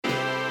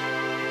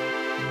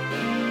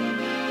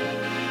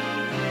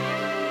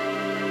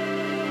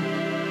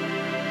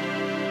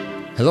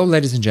Hello,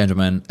 ladies and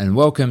gentlemen, and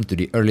welcome to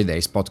the Early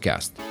Days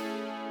podcast.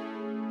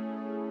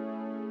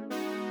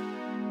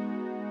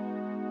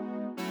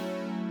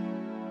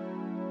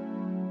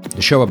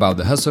 The show about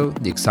the hustle,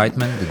 the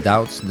excitement, the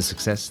doubts, the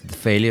success, the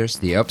failures,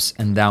 the ups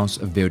and downs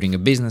of building a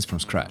business from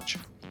scratch.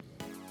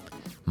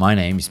 My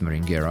name is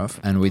Marin Gerov,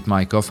 and with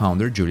my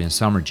co-founder Julian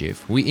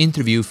Samarjiev, we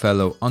interview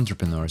fellow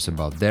entrepreneurs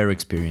about their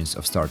experience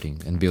of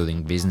starting and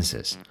building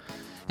businesses.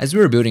 As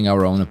we were building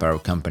our own apparel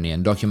company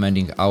and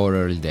documenting our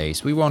early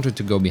days, we wanted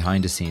to go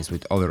behind the scenes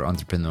with other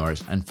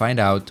entrepreneurs and find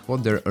out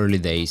what their early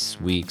days,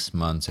 weeks,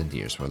 months and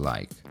years were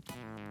like.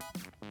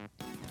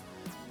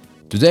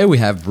 Today we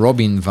have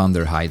Robin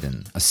Vander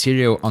Heyden, a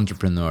serial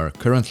entrepreneur,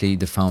 currently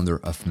the founder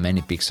of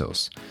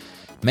Manypixels.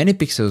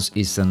 Manypixels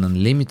is an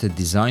unlimited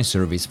design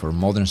service for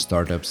modern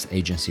startups,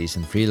 agencies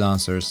and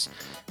freelancers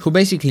who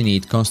basically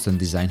need constant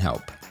design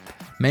help.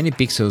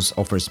 Manypixels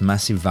offers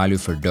massive value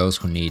for those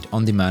who need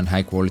on-demand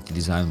high-quality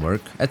design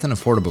work at an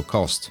affordable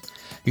cost.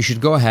 You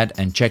should go ahead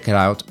and check it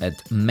out at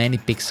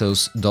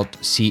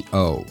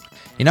manypixels.co.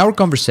 In our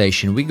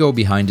conversation, we go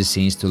behind the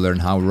scenes to learn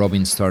how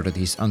Robin started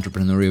his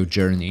entrepreneurial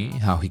journey,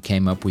 how he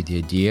came up with the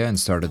idea and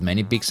started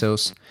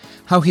Manypixels,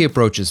 how he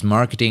approaches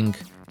marketing,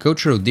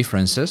 cultural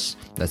differences,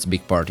 that's a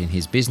big part in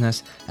his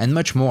business, and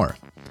much more.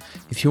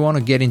 If you want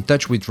to get in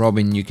touch with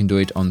Robin, you can do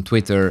it on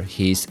Twitter.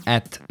 He's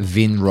at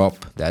Vinrob,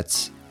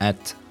 that's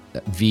at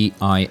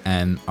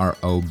VINROB.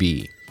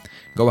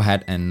 Go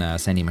ahead and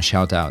send him a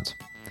shout out.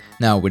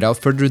 Now, without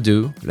further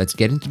ado, let's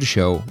get into the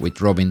show with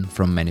Robin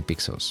from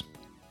Manypixels.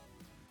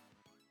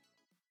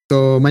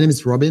 So my name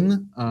is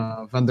Robin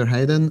Vander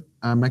Heyden.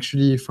 I'm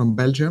actually from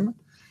Belgium,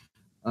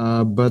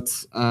 but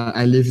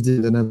I lived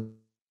in the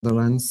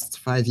Netherlands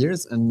 5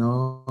 years, and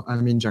now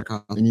I'm in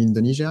Jakarta, in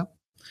Indonesia.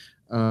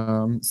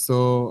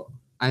 So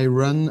I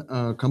run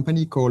a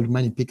company called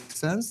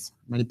Manypixels.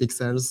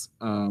 Manypixels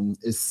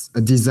is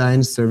a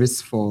design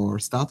service for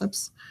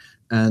startups,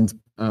 and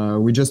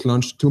we just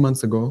launched 2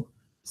 months ago.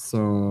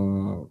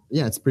 So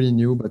yeah, it's pretty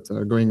new, but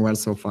going well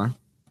so far.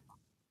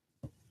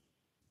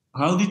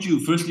 How did you,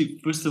 first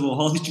of all,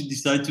 how did you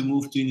decide to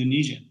move to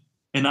Indonesia?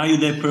 And are you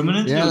there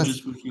permanently or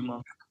just for a few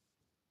months?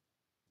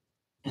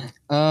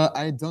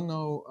 I don't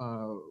know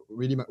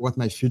really what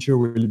my future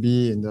will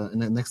be in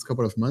the next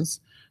couple of months.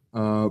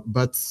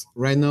 But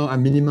right now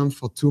I'm minimum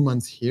for 2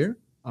 months here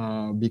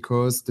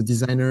because the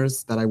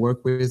designers that I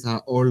work with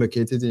are all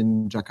located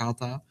in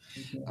Jakarta.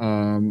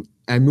 Okay.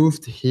 I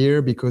moved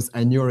here because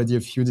I knew already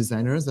a few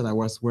designers that I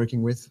was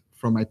working with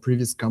from my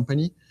previous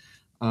company.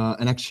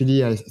 And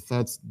actually, I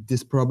thought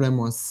this problem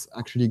was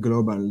actually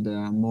global. There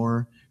are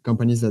more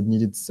companies that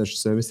needed such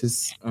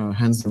services,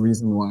 hence the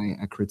reason why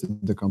I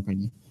created the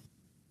company.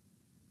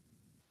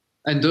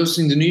 And those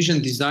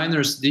Indonesian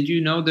designers, did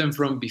you know them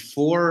from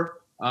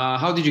before?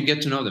 How did you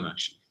get to know them,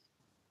 actually?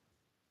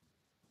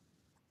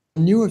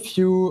 I knew a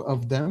few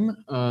of them.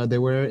 They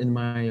were in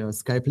my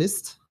Skype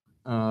list.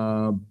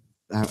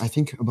 I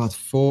think about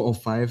 4 or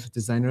 5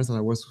 designers that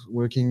I was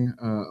working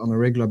on a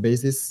regular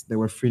basis. They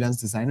were freelance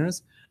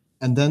designers.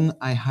 And then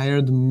I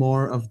hired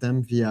more of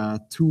them via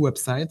 2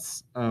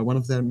 websites. One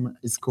of them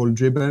is called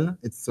Dribble.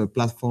 It's a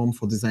platform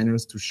for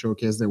designers to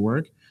showcase their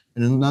work.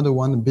 And another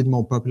one, a bit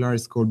more popular,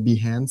 is called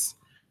Behance.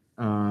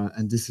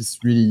 And this is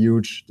really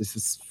huge. This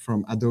is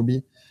from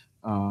Adobe,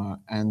 I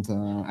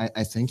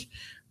think.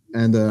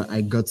 And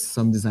I got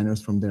some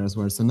designers from there as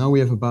well. So now we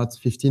have about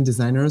 15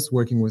 designers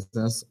working with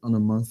us on a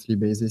monthly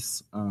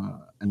basis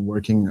and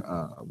working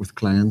with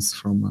clients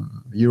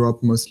from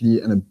Europe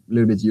mostly and a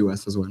little bit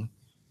US as well.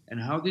 And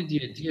how did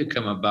the idea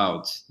come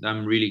about?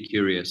 I'm really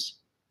curious.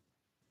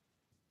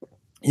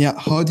 Yeah,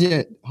 how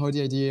the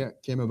idea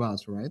came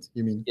about, right?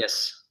 You mean?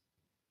 Yes.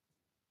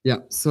 Yeah,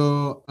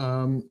 so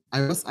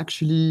I was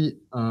actually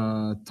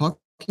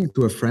talking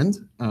to a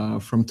friend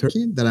from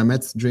Turkey that I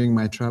met during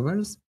my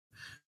travels.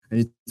 And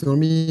he told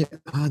me,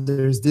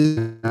 there's this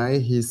guy,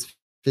 he's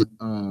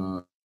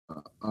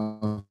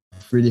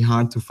really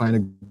hard to find a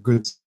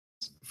good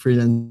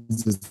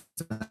freelance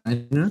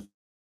designer.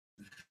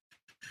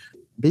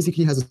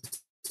 Basically has a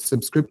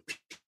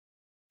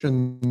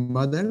subscription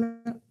model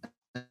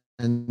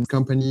and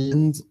company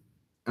and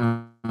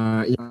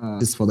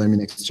is for them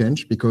in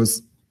exchange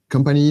because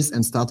companies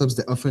and startups,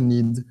 they often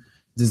need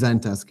design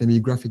tasks, can be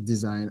graphic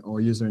design or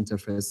user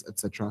interface,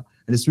 etc.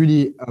 And it's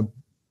really a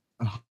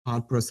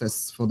hard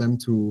process for them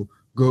to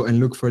go and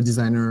look for a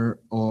designer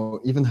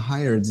or even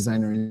hire a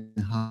designer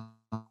in-house.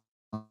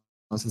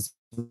 It's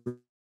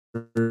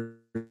very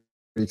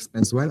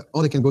expensive well,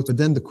 or they can go to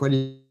them. The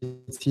quality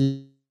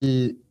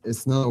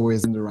is not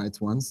always the right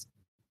ones.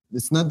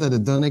 It's not that they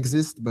don't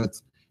exist, but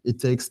it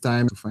takes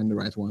time to find the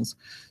right ones.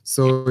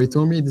 So he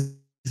told me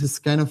this is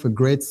kind of a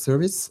great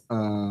service,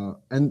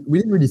 and we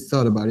didn't really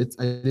thought about it.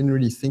 I didn't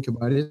really think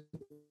about it,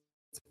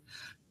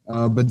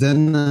 but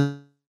then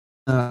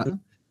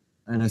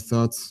and I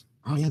thought,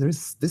 oh yeah,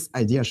 there's this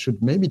idea. I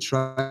should maybe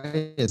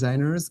try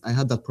designers. I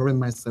had that problem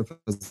myself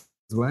as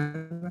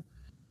well.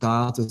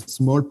 Start a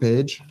small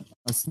page,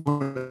 a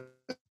small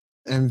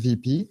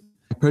MVP.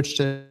 I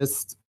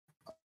purchased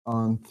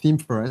on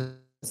ThemeForest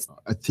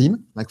a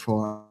theme, like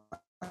for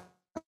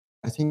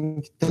I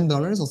think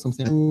 $10 or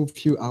something. A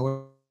few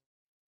hours,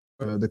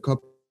 the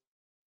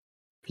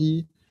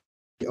copy.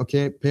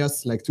 Okay, pay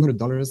us like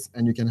 $200,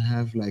 and you can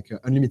have like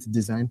unlimited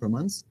design per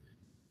month.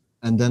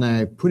 And then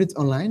I put it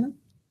online.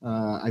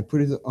 I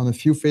put it on a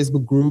few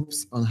Facebook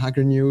groups, on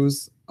Hacker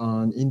News,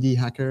 on indie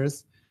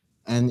hackers,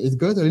 and it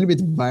got a little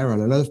bit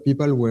viral. A lot of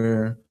people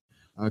were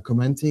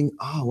commenting,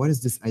 "Oh, what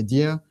is this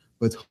idea?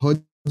 But how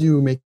do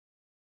you make?"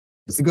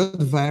 It got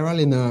viral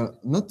in a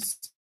not.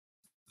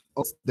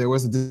 There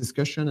was a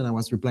discussion, and I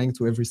was replying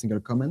to every single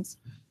comment.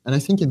 And I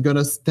think it got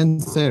us 10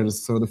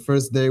 sales. So the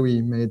first day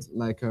we made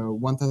like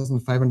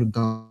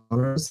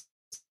 $1,500,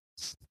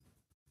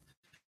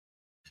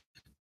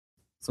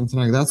 something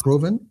like that.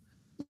 Proven,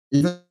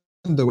 even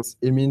though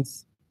it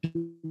means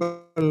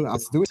people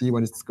let's do it, see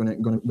what it's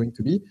going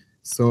to be.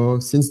 So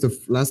since the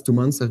last 2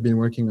 months, I've been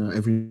working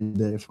every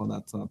day for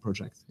that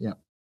project. Yeah.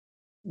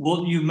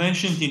 What you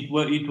mentioned, it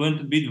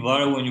went a bit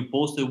viral when you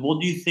posted. What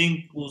do you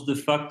think was the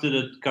factor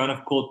that kind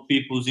of caught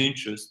people's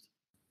interest?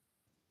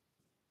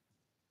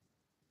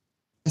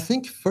 I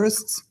think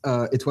first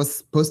it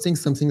was posting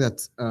something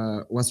that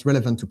was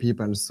relevant to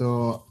people.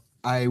 So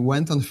I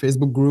went on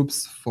Facebook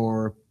groups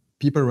for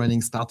people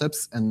running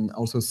startups and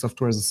also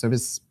software as a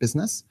service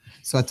business.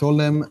 So I told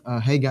them,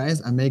 hey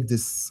guys, I make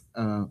this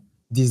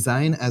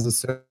design as a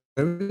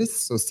service,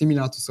 so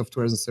similar to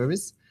software as a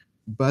service,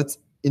 but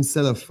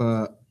instead of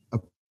a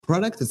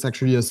product, it's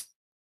actually a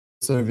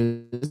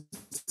service.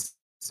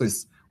 So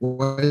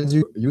why do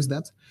you use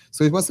that?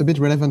 So it was a bit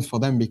relevant for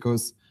them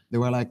because they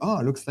were like, oh,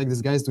 it looks like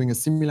this guy is doing a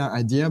similar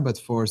idea, but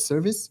for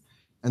service.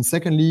 And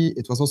secondly,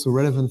 it was also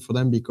relevant for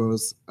them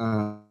because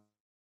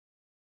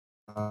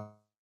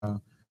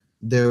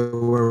they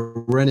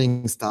were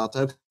running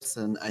startups,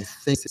 and I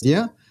think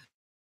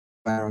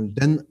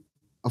then,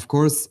 of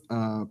course,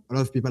 a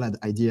lot of people had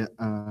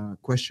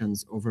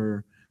questions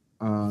over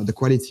the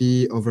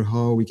quality, over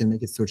how we can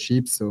make it so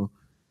cheap. So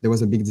there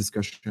was a big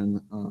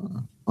discussion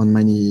on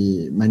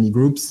many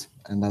groups,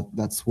 and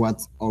that's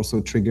what also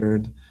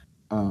triggered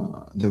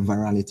the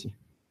virality.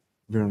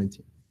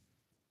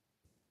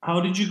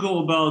 How did you go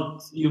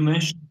about? You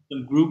mentioned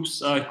some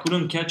groups. I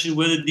couldn't catch it.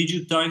 Whether did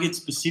you target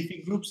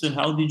specific groups, and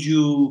how did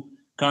you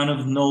kind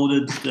of know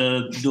that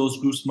those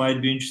groups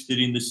might be interested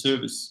in the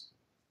service?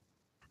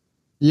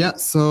 Yeah,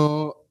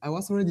 so I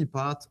was already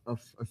part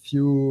of a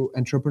few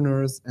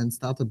entrepreneurs and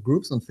startup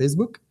groups on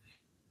Facebook,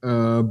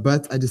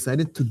 but I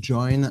decided to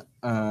join.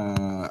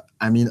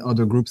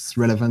 Other groups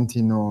relevant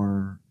in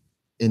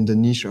the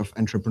niche of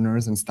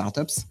entrepreneurs and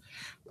startups.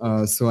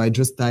 So I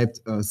just typed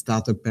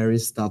Startup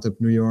Paris, Startup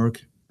New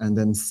York, and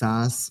then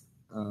SaaS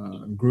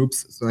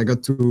groups. So I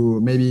got to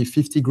maybe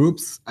 50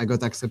 groups. I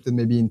got accepted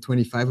maybe in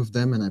 25 of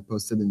them, and I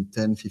posted in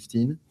 10,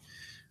 15.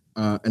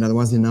 And that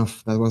was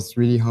enough. That was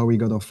really how we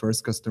got our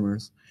first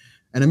customers.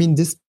 And I mean,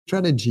 this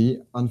strategy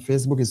on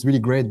Facebook is really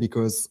great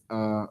because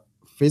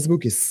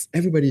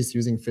everybody is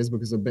using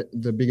Facebook as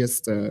the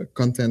biggest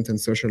content and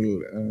social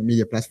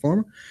media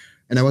platform.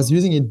 And I was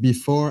using it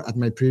before at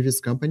my previous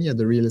company, at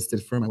the real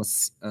estate firm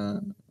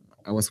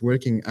I was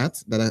working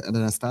at, that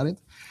I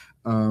started.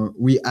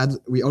 We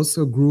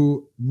also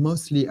grew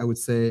mostly, I would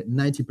say,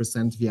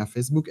 90% via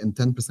Facebook and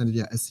 10%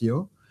 via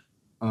SEO.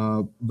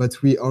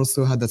 But we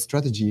also had that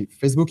strategy.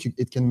 Facebook,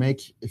 it can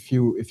make, if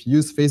you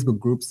use Facebook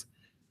groups,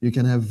 you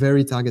can have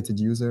very targeted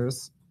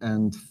users.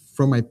 And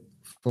for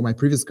my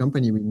previous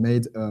company, we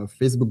made a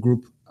Facebook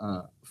group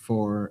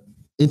for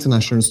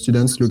international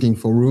students looking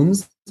for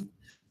rooms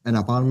and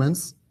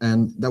apartments.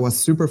 And that was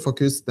super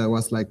focused. That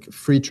was like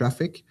free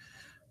traffic.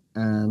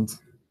 And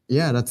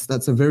yeah,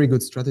 that's a very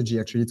good strategy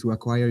actually to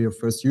acquire your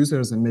first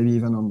users and maybe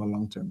even on the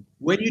long term.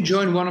 When you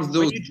join one of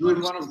those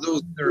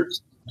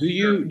groups, do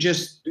you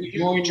just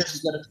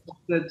get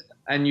accepted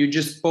and you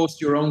just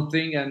post your own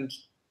thing,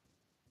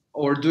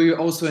 or do you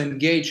also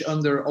engage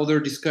under other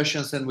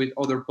discussions and with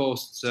other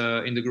posts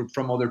in the group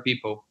from other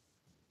people?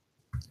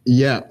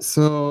 Yeah,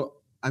 so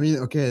I mean,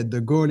 okay,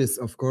 the goal is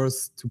of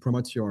course to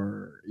promote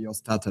your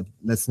startup.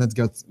 Let's not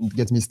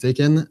get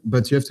mistaken,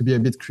 but you have to be a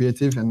bit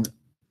creative and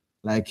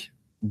like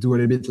do a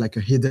little bit like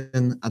a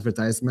hidden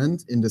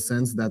advertisement in the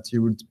sense that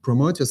you would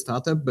promote your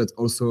startup, but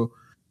also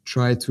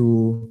try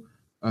to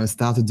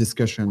start a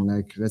discussion.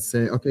 Like, let's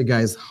say, okay,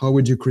 guys, how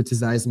would you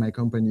criticize my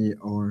company?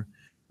 Or,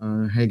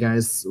 hey,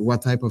 guys,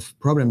 what type of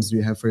problems do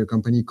you have for your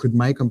company? Could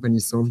my company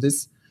solve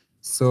this?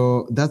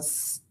 So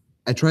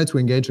I try to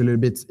engage a little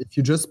bit. If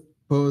you just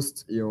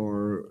post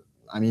your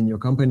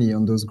company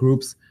on those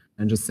groups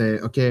and just say,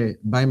 okay,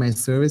 buy my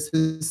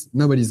services,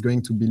 nobody's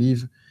going to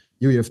believe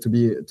you. You have to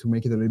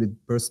make it a little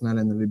bit personal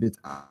and a little bit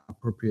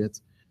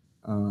appropriate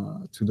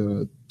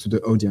to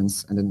the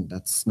audience, and then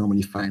that's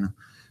normally fine.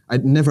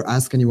 I'd never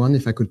ask anyone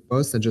if I could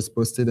post. I just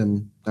posted,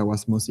 and that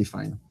was mostly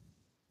fine.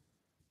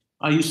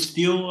 Are you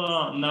still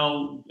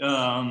now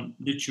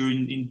that you're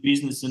in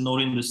business and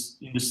not in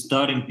the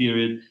starting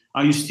period?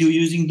 Are you still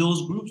using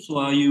those groups,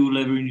 or are you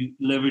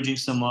leveraging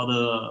some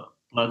other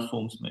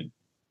platforms, maybe?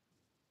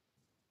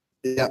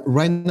 Yeah,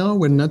 right now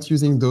we're not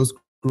using those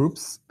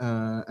groups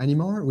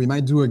anymore. We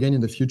might do again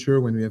in the future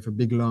when we have a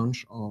big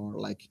launch or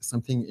like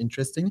something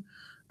interesting.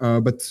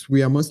 But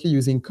we are mostly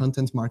using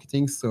content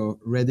marketing, so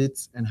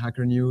Reddit and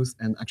Hacker News,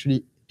 and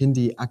actually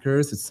Indie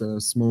Hackers. It's a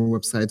small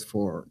website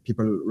for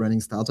people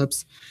running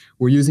startups.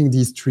 We're using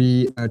these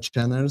three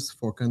channels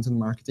for content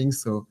marketing.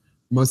 So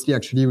mostly,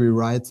 actually, I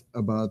write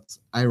about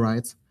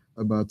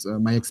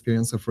my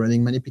experience of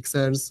running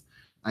Manypixels.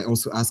 I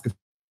also ask a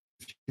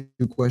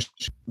few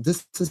questions.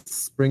 This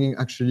is bringing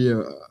actually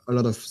a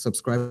lot of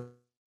subscribers,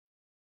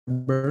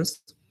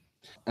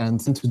 and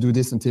to do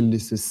this until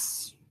this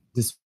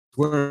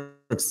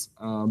works,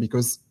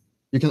 because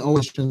you can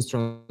always change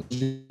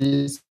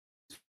strategies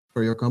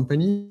for your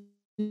company,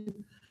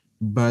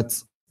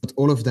 but not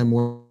all of them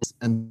work.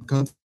 And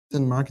content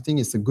marketing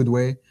is a good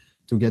way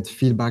to get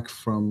feedback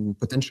from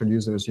potential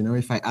users. You know,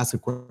 if I ask a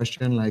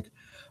question like,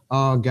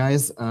 "Oh,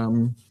 guys,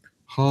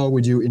 how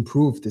would you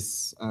improve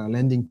this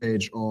landing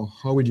page, or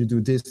how would you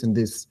do this and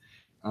this?"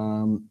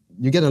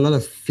 You get a lot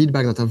of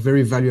feedback that are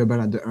very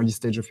valuable at the early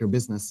stage of your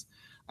business.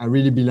 I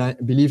really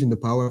believe in the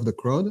power of the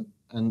crowd,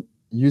 and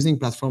using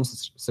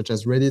platforms such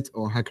as Reddit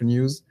or Hacker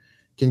News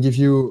can give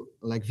you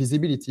like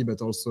visibility,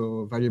 but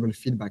also valuable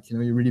feedback. You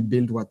know, you really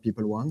build what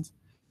people want,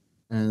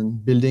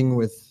 and building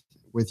with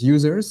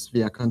users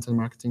via content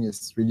marketing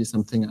is really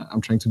something I'm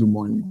trying to do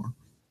more and more.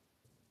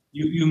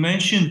 You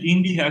mentioned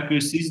indie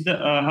hackers. Is that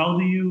how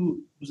do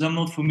you? Because I'm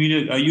not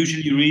familiar. I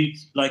usually read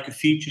like a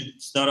featured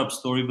startup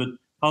story, but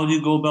how do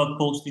you go about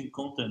posting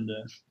content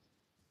there?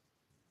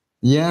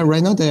 Yeah,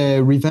 right now they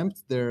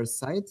revamped their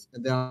site.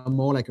 They are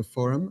more like a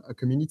forum, a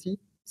community.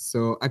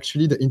 So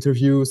actually the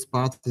interviews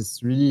part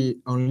is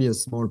really only a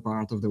small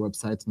part of the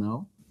website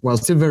now. Well,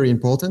 still very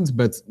important,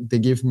 but they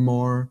give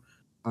more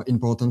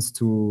importance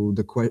to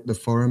the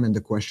forum and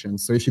the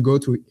questions. So if you go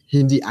to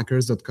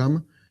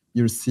hindihackers.com,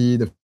 you'll see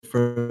the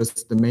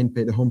main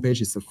page, the homepage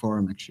is a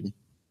forum actually.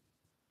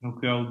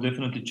 Okay, I'll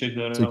definitely check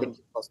that out.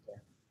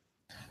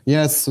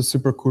 Yeah, it's a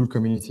super cool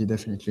community,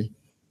 definitely.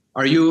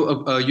 Are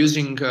you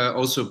using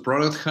also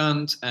Product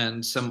Hunt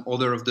and some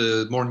other of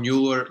the more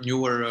newer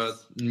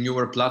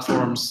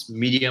platforms,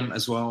 Medium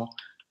as well?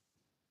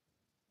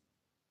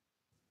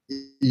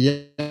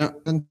 Yeah, I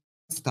haven't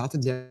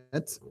started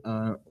yet.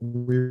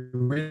 We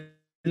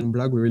will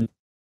blog. We will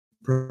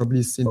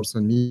probably see also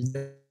on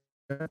Media,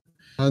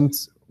 and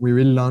we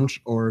will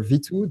launch our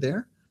V2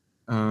 there.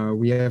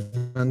 We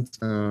haven't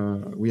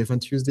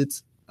used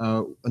it.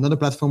 Another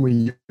platform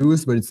we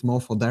use, but it's more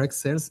for direct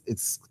sales.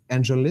 It's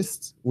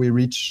AngelList. We're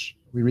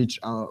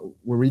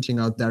reaching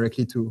out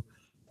directly to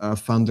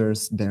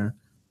founders there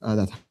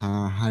that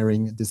are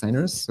hiring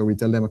designers. So we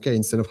tell them, okay,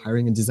 instead of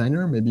hiring a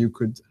designer, maybe you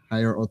could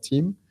hire our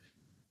team.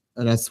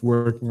 And that's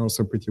working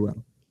also pretty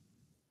well.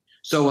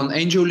 So on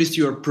AngelList,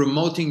 you're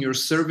promoting your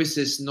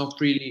services,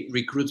 not really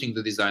recruiting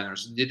the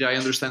designers. Did I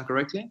understand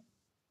correctly?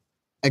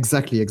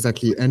 Exactly.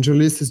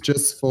 AngelList is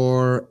just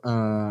for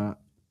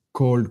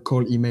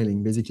cold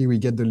emailing. Basically, we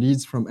get the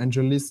leads from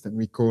AngelList and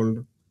we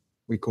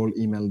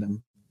email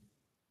them.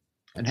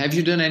 And have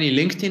you done any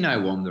LinkedIn, I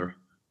wonder?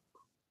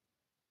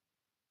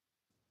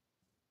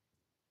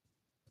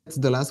 That's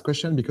the last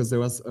question because there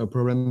was a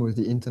problem with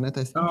the internet,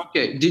 I think.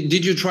 Okay.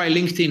 Did you try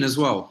LinkedIn as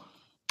well?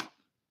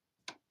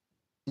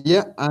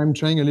 Yeah, I'm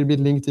trying a little bit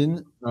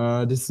LinkedIn.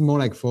 This is more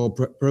like for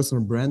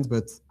personal brand,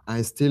 but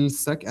I still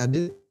suck at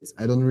it.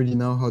 I don't really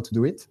know how to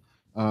do it,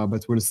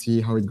 but we'll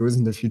see how it goes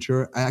in the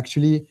future. I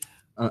actually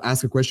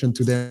asked a question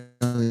to them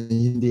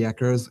in the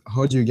hackers.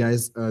 How do you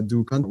guys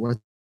do content? What's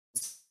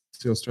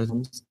your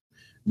strategies?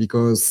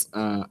 Because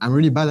I'm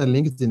really bad at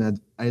LinkedIn.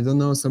 I don't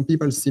know, some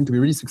people seem to be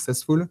really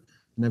successful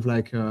and have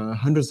like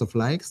hundreds of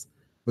likes.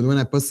 But when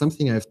I post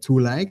something, I have 2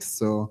 likes.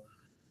 So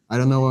I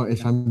don't know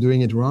if I'm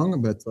doing it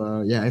wrong, but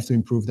yeah, I have to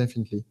improve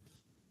definitely.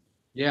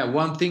 Yeah,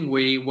 one thing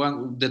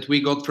that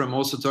we got from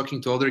also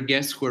talking to other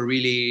guests who are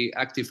really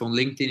active on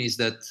LinkedIn is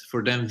that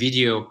for them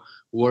video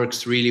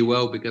works really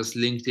well because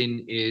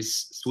LinkedIn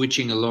is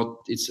switching a lot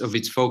of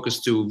its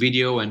focus to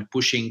video and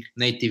pushing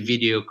native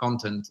video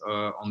content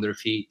on their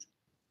feed.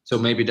 So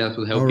maybe that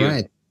will help you. All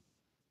right.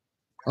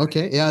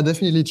 Okay, yeah,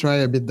 definitely try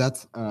a bit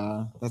that.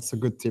 That's a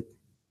good tip.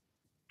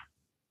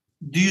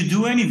 Do you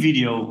do any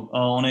video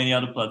on any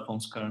other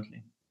platforms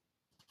currently?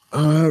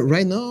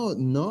 Right now,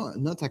 no,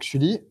 not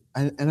actually.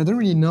 And I don't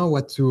really know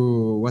what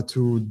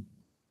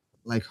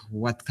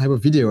type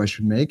of video I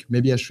should make.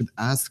 Maybe I should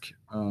ask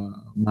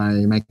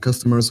my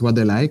customers what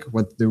they like,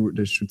 what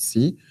they should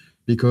see,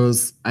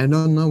 because I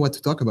don't know what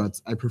to talk about.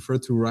 I prefer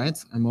to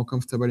write. I'm more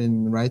comfortable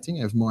in writing.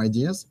 I have more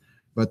ideas,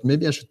 but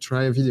maybe I should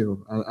try a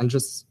video.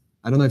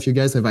 I don't know if you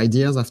guys have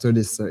ideas after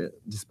this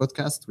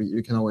podcast.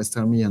 You can always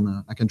tell me,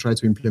 and I can try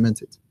to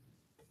implement it.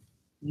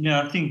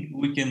 Yeah, I think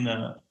we can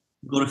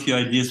got a few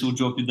ideas. We'll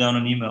drop you down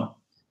an email.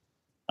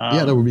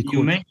 Yeah, that would be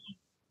cool.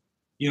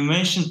 You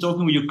mentioned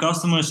talking with your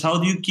customers. How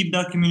do you keep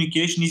that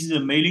communication? Is it a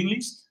mailing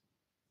list?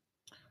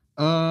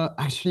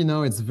 Actually,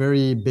 no, it's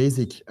very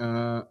basic.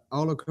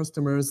 All our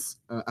customers,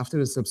 after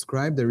they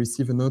subscribe, they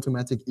receive an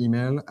automatic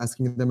email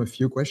asking them a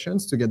few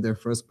questions to get their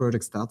first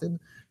project started.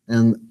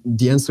 And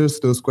the answers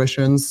to those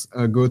questions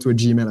go to a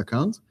Gmail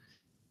account.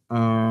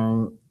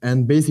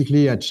 And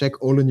basically, I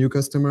check all the new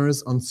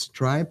customers on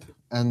Stripe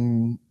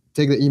and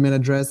take the email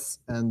address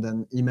and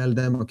then email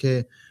them,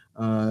 okay,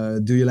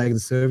 do you like the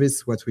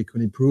service? What we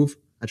could improve?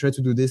 I try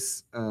to do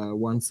this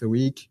once a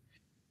week.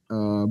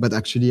 But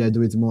actually, I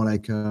do it more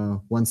like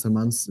once a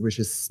month, which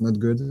is not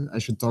good. I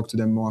should talk to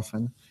them more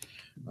often.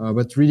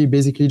 But really,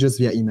 basically, just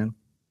via email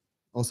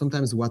or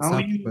sometimes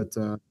WhatsApp, but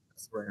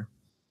that's rare.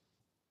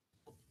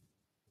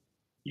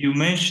 You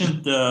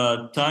mentioned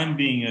time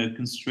being a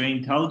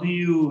constraint. How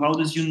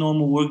does your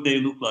normal workday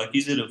look like?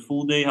 Is it a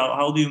full day?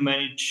 How do you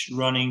manage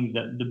running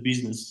the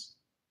business?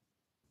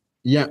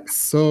 Yeah,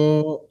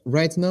 so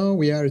right now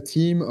we are a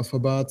team of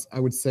about, I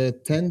would say,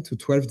 10 to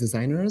 12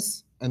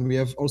 designers. And we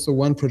have also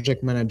one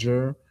project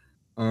manager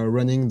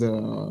running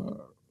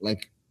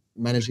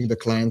managing the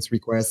client's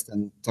request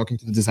and talking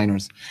to the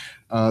designers.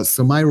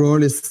 So my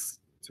role is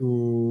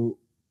to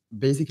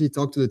basically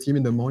talk to the team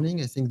in the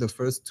morning. I think the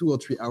first 2 or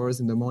 3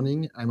 hours in the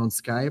morning, I'm on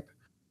Skype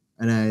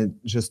and I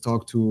just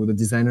talk to the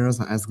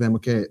designers. I ask them,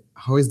 okay,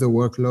 how is the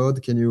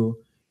workload? Can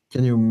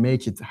you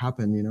make it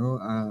happen?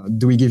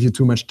 Do we give you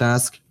too much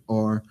task,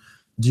 or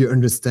do you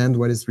understand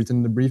what is written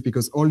in the brief?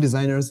 Because all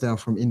designers, they are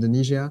from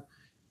Indonesia,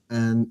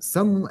 and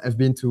some have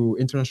been to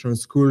international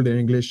school. Their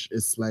English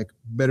is like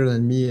better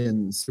than me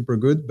and super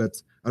good,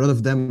 but a lot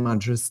of them are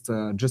just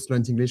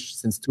learned English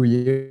since 2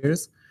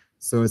 years.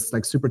 So it's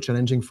like super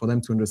challenging for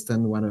them to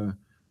understand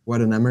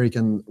what an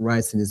American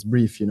writes in his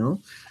brief,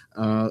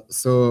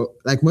 So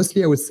like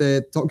mostly I would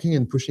say talking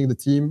and pushing the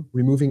team,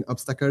 removing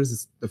obstacles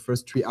is the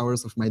first 3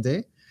 hours of my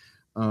day.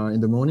 In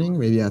the morning,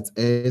 maybe at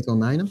 8 or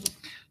 9.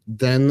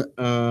 Then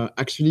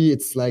actually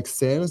it's like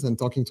sales and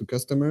talking to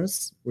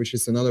customers, which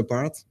is another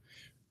part.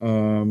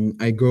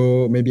 I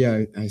go, maybe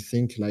I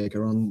think like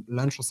around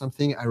lunch or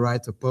something, I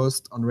write a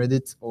post on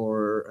Reddit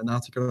or an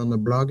article on the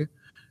blog.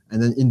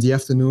 And then in the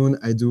afternoon,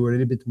 I do a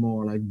little bit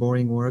more like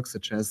boring work,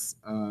 such as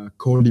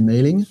cold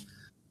emailing.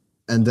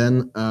 And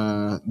then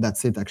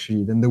that's it,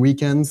 actually. Then the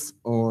weekends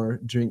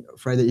or during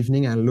Friday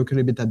evening, I look a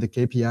little bit at the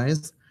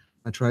KPIs.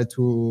 I try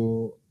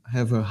to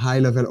have a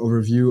high-level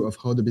overview of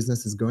how the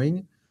business is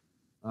going.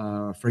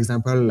 For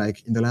example,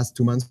 like in the last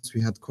 2 months,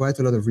 we had quite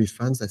a lot of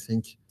refunds. I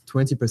think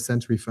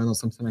 20% refund or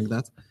something like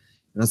that.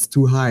 And that's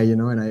too high,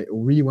 and I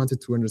really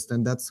wanted to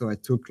understand that. So I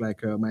took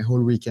like my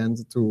whole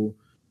weekend to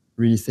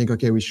really think,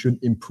 okay, we should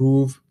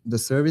improve the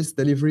service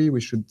delivery.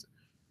 We should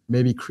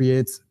maybe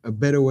create a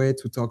better way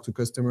to talk to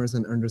customers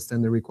and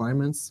understand the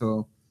requirements.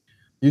 So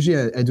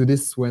usually I do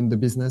this when the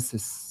business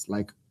is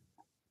like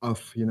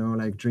off,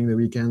 like during the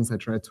weekends, I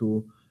try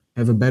to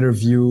have a better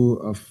view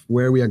of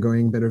where we are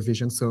going, better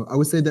vision. So I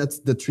would say that's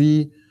the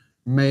 3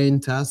 main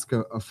tasks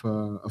of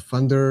a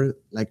founder,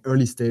 like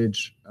early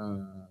stage,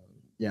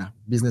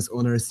 business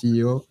owner,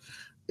 CEO.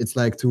 It's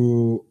like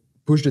to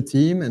push the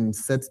team and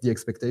set the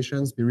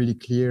expectations, be really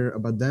clear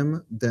about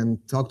them, then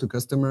talk to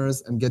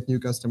customers and get new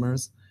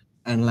customers.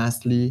 And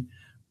lastly,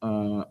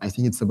 I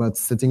think it's about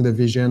setting the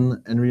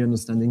vision and really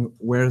understanding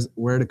where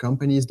the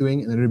company is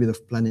doing and a little bit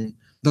of planning.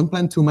 Don't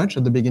plan too much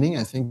at the beginning.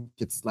 I think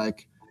it's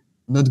like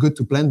not good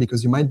to plan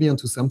because you might be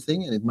onto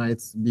something and it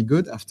might be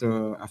good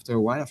after a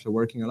while, after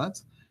working a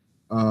lot.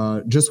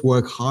 Just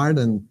work hard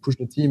and push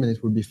the team and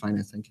it will be fine,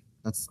 I think.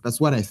 That's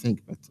what I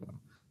think, but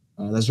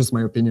that's just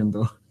my opinion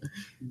though.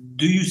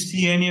 Do you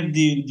see any of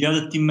the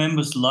other team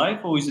members live,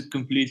 or is it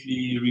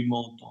completely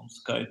remote on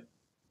Skype?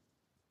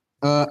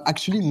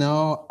 Actually,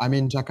 now I'm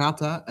in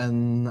Jakarta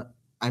and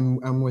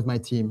I'm with my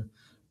team.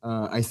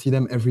 I see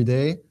them every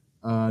day.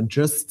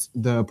 Just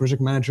the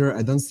project manager,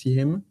 I don't see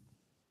him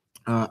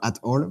at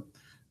all.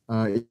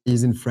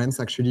 He's in France,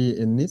 actually,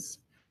 in Nice.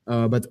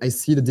 But I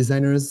see the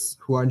designers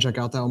who are in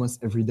Jakarta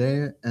almost every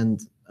day.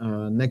 And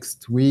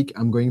next week,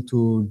 I'm going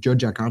to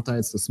Yogyakarta.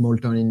 It's a small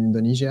town in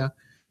Indonesia,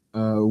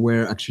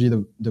 where actually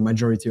the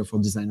majority of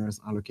our designers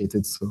are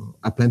located. So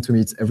I plan to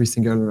meet every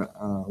single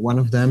one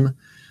of them.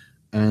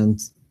 And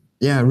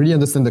yeah, really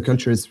understand the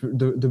culture. It's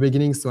the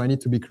beginning, so I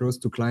need to be close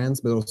to clients,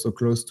 but also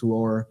close to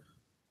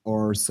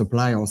our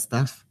supply, our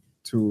staff,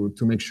 to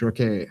make sure,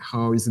 okay,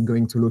 how is it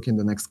going to look in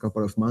the next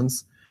couple of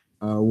months?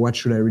 What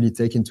should I really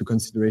take into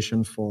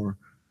consideration for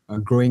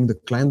growing the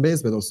client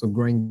base, but also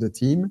growing the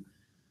team?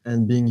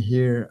 And being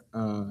here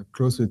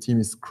close to the team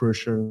is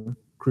crucial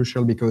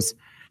because,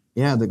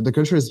 yeah, the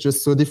culture is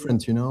just so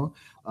different,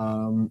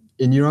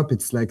 In Europe,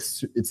 it's like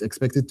it's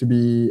expected to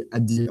be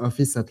at the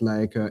office at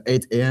like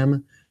 8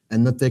 a.m.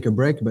 and not take a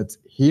break. But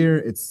here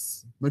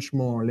it's much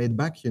more laid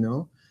back,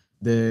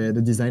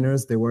 The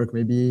designers, they work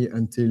maybe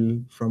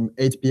from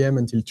 8 p.m.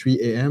 until 3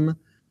 a.m.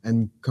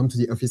 and come to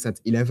the office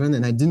at 11.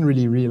 And I didn't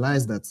really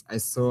realize that. I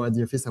saw at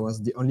the office I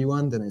was the only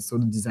one. Then I saw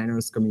the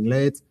designers coming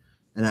late.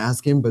 And I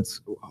asked him, but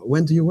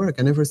when do you work?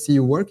 I never see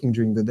you working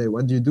during the day.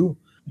 What do you do?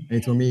 And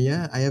he told me,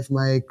 yeah, I have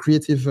my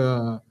creative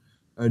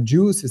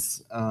juice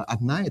is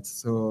at night.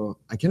 So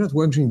I cannot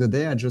work during the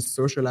day. I just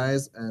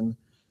socialize, and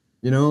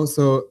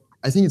so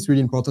I think it's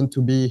really important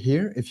to be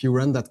here. If you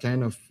run that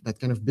kind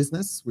of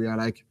business, we are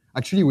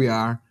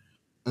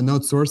an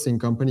outsourcing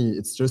company.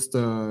 It's just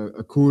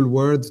a cool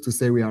word to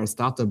say we are a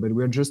startup, but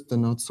we're just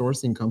an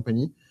outsourcing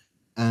company.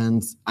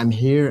 And I'm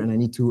here, and I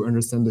need to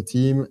understand the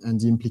team and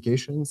the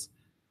implications.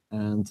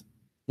 And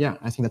yeah,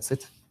 I think that's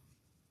it.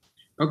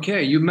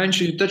 Okay, you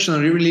touched on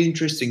a really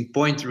interesting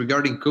point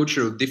regarding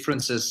cultural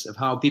differences of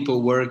how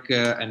people work,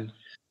 and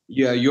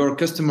yeah, your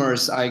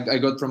customers. I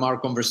got from our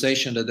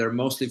conversation that they're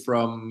mostly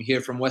from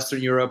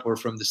Western Europe or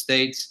from the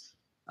States.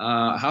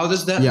 How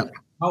does that? Yeah.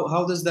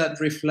 How does that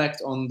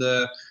reflect on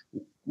the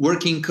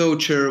working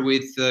culture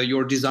with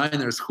your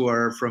designers who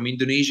are from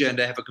Indonesia and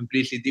they have a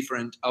completely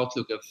different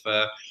outlook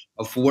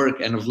of work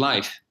and of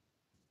life?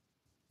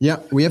 Yeah,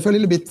 we have a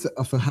little bit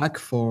of a hack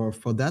for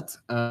that,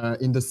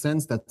 in the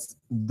sense that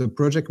the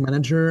project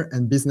manager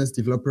and business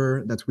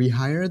developer that we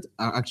hired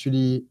are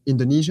actually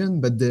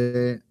Indonesian, but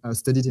they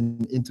studied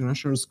in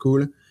international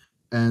school,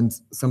 and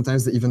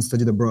sometimes they even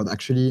studied abroad.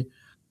 Actually,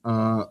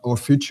 our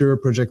future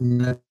project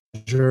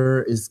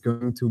manager is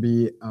going to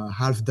be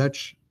half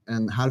Dutch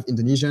and half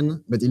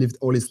Indonesian, but he lived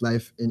all his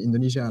life in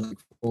Indonesia, like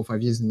 4 or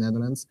 5 years in the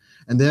Netherlands.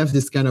 And they have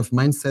this kind of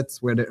mindset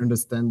where they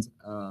understand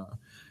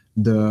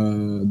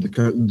the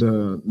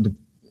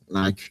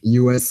like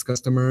US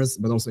customers,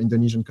 but also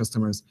Indonesian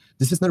customers.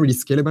 This is not really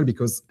scalable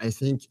because I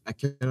think I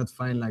cannot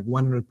find like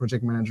 100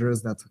 project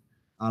managers that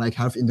are like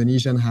half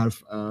Indonesian,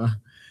 half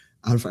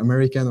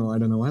American, or I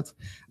don't know what.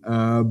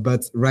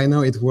 But right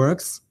now it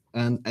works.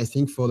 And I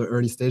think for the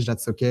early stage,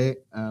 that's okay.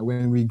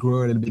 When we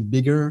grow a little bit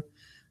bigger,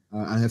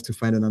 I have to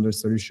find another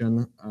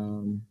solution.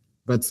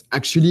 But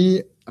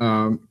actually,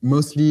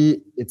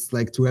 mostly it's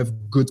like to have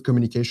good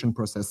communication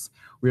process.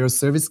 We are a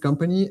service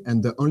company,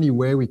 and the only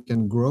way we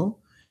can grow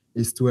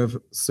is to have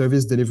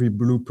service delivery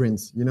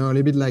blueprints. A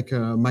little bit like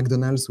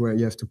McDonald's, where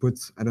you have to put,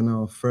 I don't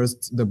know,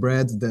 first the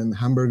bread, then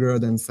hamburger,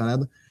 then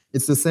salad.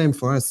 It's the same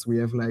for us. We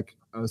have like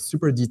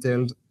super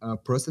detailed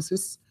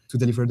processes to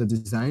deliver the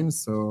design.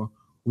 So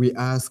we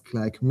ask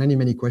like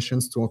many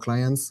questions to our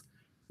clients.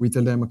 We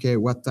tell them, okay,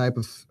 what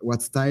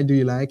style do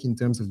you like in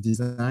terms of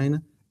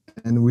design?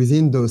 And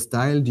within those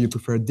styles, do you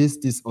prefer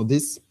this, or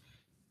this?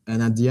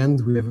 And at the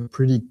end, we have a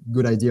pretty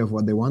good idea of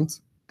what they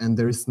want. And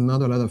there is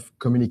not a lot of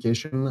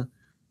communication,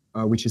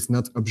 which is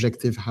not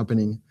objective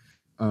happening.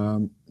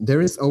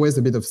 There is always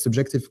a bit of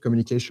subjective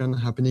communication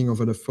happening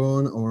over the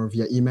phone or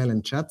via email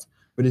and chat,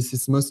 but this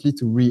is mostly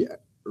to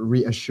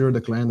reassure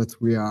the client that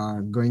we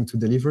are going to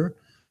deliver.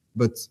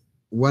 But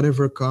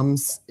whatever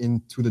comes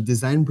into the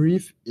design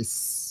brief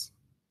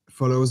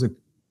follows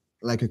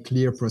a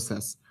clear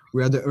process.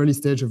 We are at the early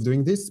stage of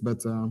doing this,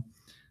 but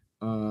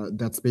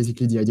that's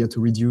basically the idea, to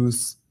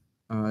reduce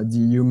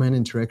the human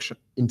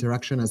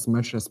interaction as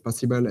much as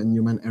possible and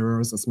human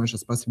errors as much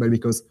as possible,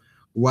 because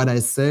what I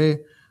say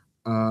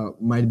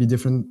might be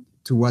different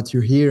to what you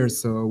hear.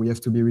 So we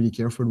have to be really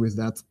careful with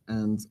that.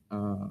 And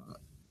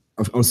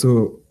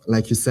also,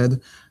 like you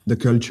said, the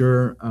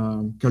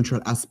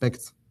cultural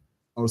aspect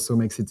also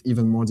makes it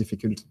even more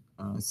difficult.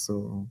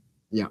 So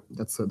yeah,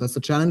 that's a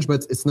challenge,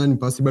 but it's not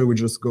impossible. We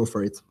just go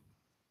for it.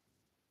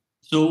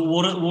 So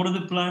what are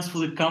the plans for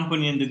the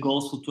company and the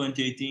goals for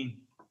 2018?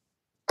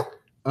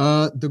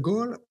 The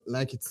goal,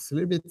 like, it's a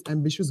little bit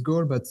ambitious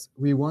goal, but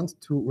we want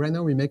to, right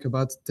now we make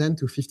about $10,000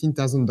 to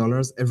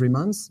 $15,000 every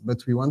month,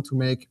 but we want to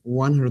make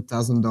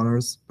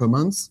 $100,000 per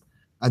month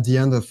at the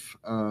end of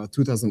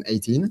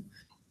 2018.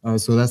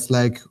 So that's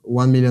like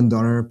 $1 million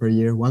per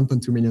year,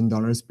 $1.2 million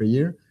per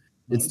year.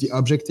 Nice. It's the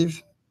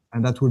objective,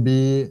 and that would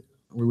be,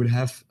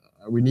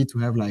 we need to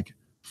have like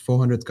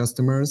 400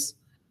 customers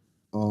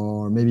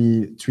or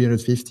maybe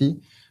 350.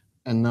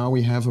 And now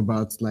we have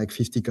about like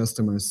 50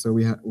 customers. So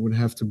we would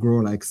have to grow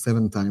like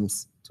 7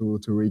 times to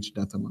reach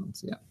that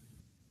amount. Yeah.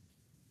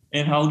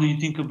 And how do you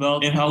think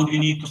about, and how do you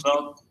need to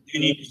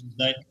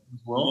design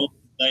as well?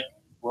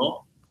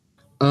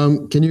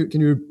 Can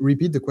you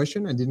repeat the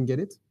question? I didn't get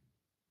it.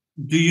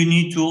 Do you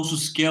need to also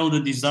scale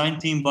the design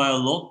team by a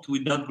lot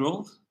with that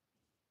growth?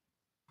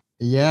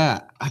 Yeah,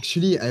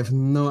 actually, I have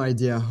no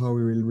idea how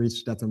we will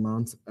reach that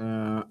amount.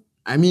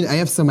 I mean, I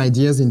have some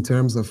ideas in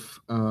terms of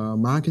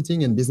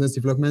marketing and business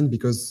development,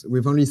 because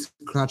we've only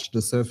scratched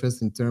the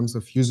surface in terms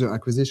of user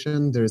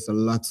acquisition. There is a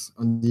lot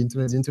on the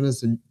internet. The internet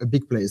is a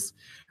big place.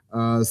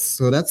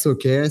 So that's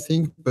okay, I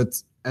think. But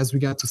as we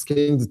got to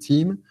scaling the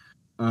team,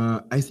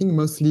 I think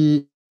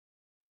mostly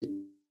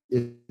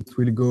it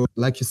will go,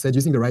 like you said,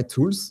 using the right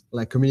tools,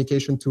 like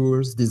communication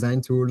tools, design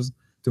tools,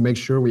 to make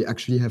sure we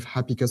actually have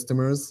happy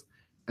customers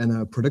and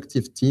a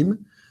productive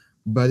team.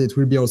 But it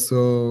will be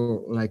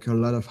also like a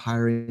lot of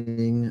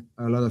hiring,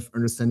 a lot of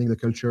understanding the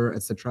culture,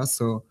 etc.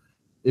 So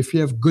if we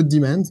have good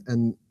demand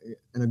and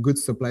a good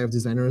supply of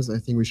designers, I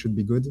think we should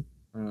be good.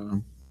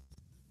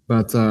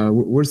 But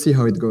we'll see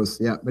how it goes.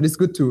 Yeah, but it's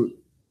good to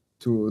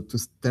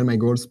tell my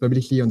goals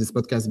publicly on this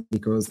podcast,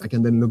 because I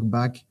can then look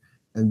back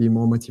and be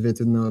more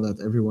motivated now that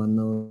everyone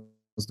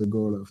knows the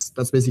goal.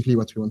 That's basically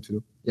what we want to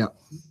do. Yeah.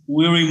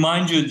 We'll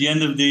remind you at the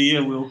end of the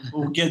year.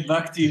 We'll get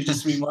back to you,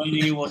 just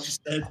reminding you what you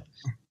said,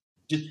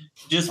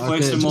 just for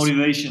extra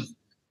motivation.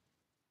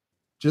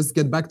 Just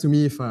get back to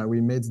me if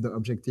we made the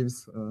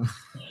objectives.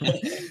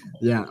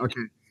 Yeah.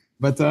 Okay.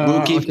 But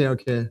we'll keep...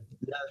 okay.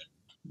 Yeah.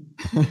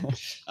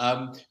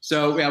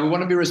 So we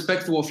want to be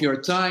respectful of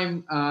your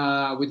time.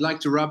 We'd like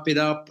to wrap it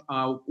up.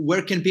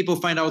 Where can people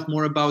find out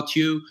more about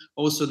you?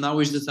 Also, now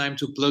is the time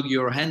to plug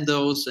your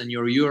handles and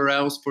your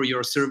URLs for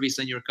your service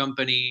and your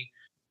company.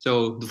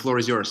 So the floor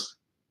is yours.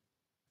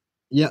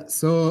 Yeah.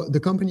 So the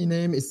company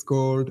name is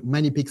called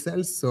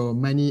Manypixels. So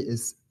Many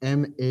is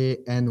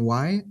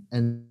MANY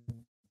and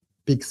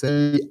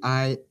Pixel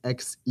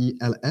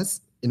IXELS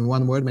in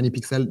one word.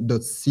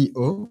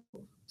 Manypixel.co.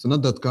 So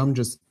not .com,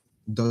 just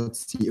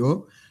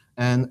 .co.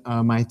 And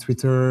my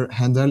Twitter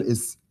handle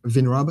is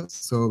Vinrob,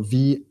 so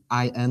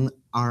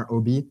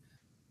VINROB.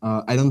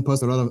 I don't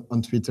post a lot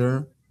on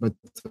Twitter, but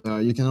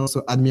you can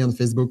also add me on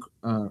Facebook,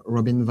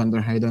 Robin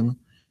Vander Heyden.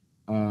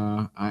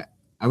 I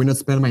will not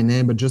spell my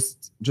name, but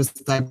just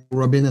type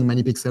Robin and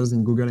Manypixels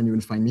in Google and you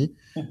will find me.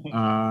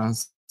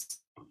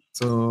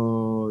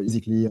 So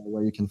basically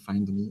where you can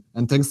find me.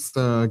 And thanks,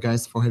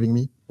 guys, for having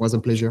me. It was a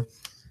pleasure.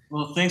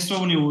 Well, thanks,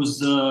 Robin. It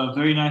was a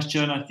very nice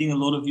chat. I think a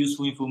lot of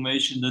useful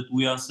information that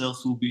we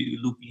ourselves will be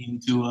looking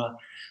into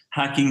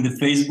hacking the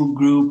Facebook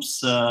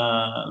groups,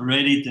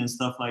 Reddit and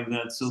stuff like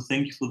that. So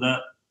thank you for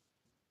that.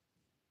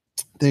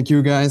 Thank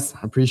you, guys. I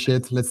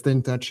appreciate it. Let's stay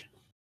in touch.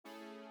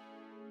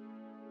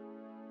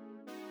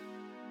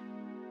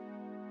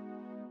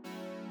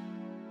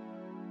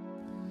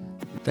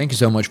 Thank you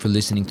so much for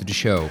listening to the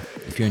show.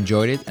 If you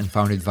enjoyed it and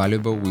found it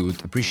valuable, we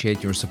would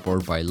appreciate your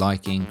support by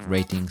liking,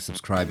 rating,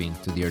 subscribing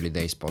to the Early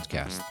Days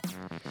podcast.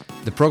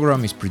 The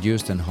program is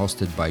produced and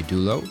hosted by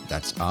Dulo,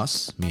 that's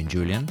us, me and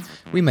Julian.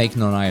 We make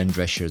non-iron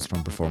dress shirts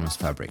from performance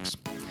fabrics.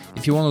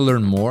 If you want to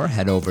learn more,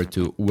 head over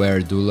to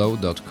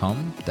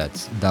weardulo.com,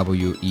 that's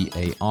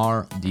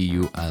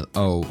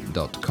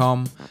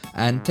weardulo.com,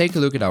 and take a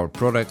look at our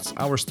products,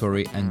 our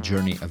story and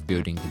journey of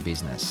building the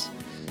business.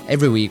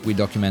 Every week we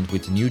document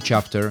with a new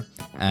chapter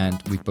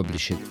and we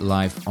publish it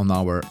live on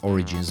our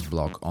Origins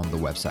blog on the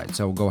website.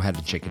 So go ahead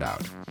and check it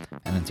out.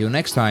 And until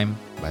next time,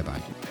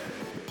 bye-bye.